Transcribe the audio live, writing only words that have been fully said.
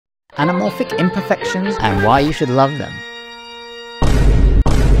anamorphic imperfections, and why you should love them.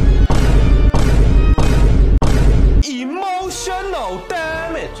 Emotional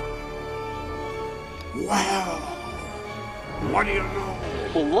damage! Wow! What do you know?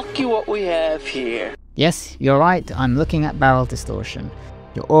 Well, looky what we have here. Yes, you're right, I'm looking at barrel distortion.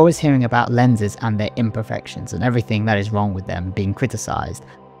 You're always hearing about lenses and their imperfections and everything that is wrong with them being criticized.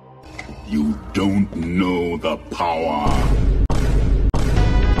 You don't know the power.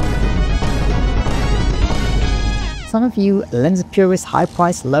 Some of you lens purists,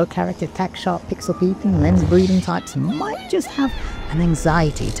 high-priced, low-character, tack-sharp, pixel-peeping, lens-breeding types might just have an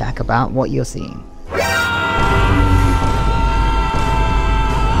anxiety attack about what you're seeing.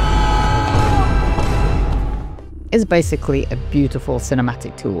 It's basically a beautiful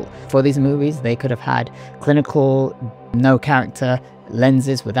cinematic tool. For these movies, they could have had clinical, no-character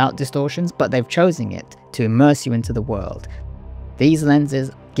lenses without distortions, but they've chosen it to immerse you into the world. These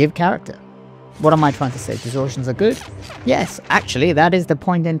lenses give character. What am I trying to say? Distortions are good? Yes, actually, that is the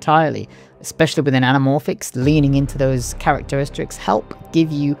point entirely. Especially within anamorphics, leaning into those characteristics help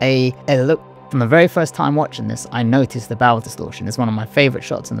give you a look. From the very first time watching this, I noticed the barrel distortion. It's one of my favorite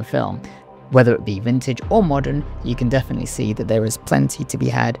shots in the film. Whether it be vintage or modern, you can definitely see that there is plenty to be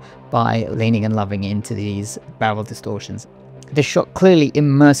had by leaning and loving into these barrel distortions. This shot clearly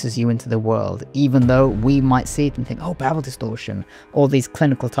immerses you into the world, even though we might see it and think, oh, barrel distortion. All these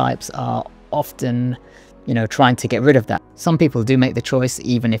clinical types are often, trying to get rid of that. Some people do make the choice,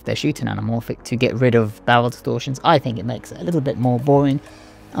 even if they're shooting anamorphic, to get rid of barrel distortions. I think it makes it a little bit more boring.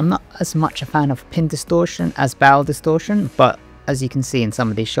 I'm not as much a fan of pin distortion as barrel distortion, but as you can see in some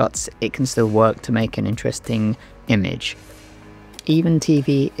of these shots, it can still work to make an interesting image. Even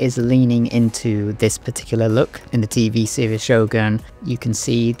TV is leaning into this particular look. In the TV series Shogun, you can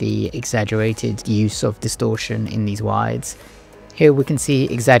see the exaggerated use of distortion in these wides. Here we can see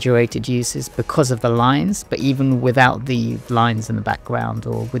exaggerated uses because of the lines, but even without the lines in the background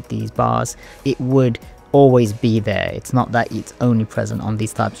or with these bars, it would always be there. It's not that it's only present on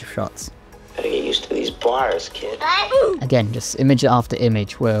these types of shots. Gotta get used to these bars, kid. Again, just image after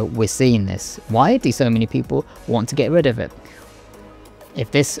image where we're seeing this. Why do so many people want to get rid of it?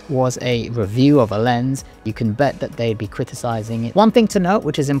 If this was a review of a lens, you can bet that they'd be criticizing it. One thing to note,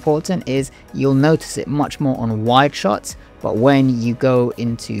 which is important, is you'll notice it much more on wide shots, but when you go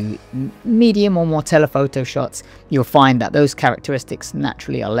into medium or more telephoto shots, you'll find that those characteristics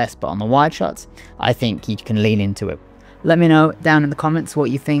naturally are less, but on the wide shots, I think you can lean into it. Let me know down in the comments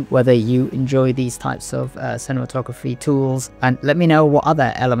what you think, whether you enjoy these types of cinematography tools, and let me know what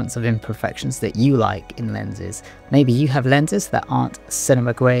other elements of imperfections that you like in lenses. Maybe you have lenses that aren't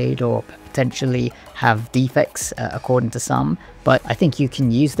cinema grade or potentially have defects according to some, but I think you can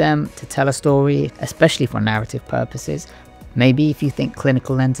use them to tell a story, especially for narrative purposes. Maybe if you think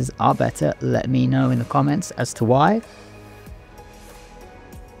clinical lenses are better, let me know in the comments as to why.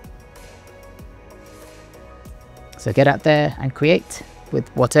 So get out there and create with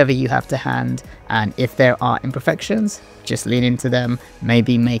whatever you have to hand, and if there are imperfections, just lean into them,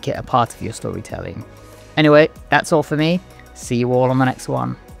 maybe make it a part of your storytelling. Anyway, that's all for me. See you all on the next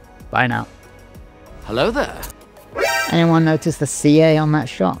one. Bye now. Hello there. Anyone notice the CA on that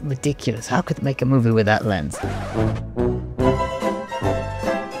shot? Ridiculous. How could they make a movie with that lens?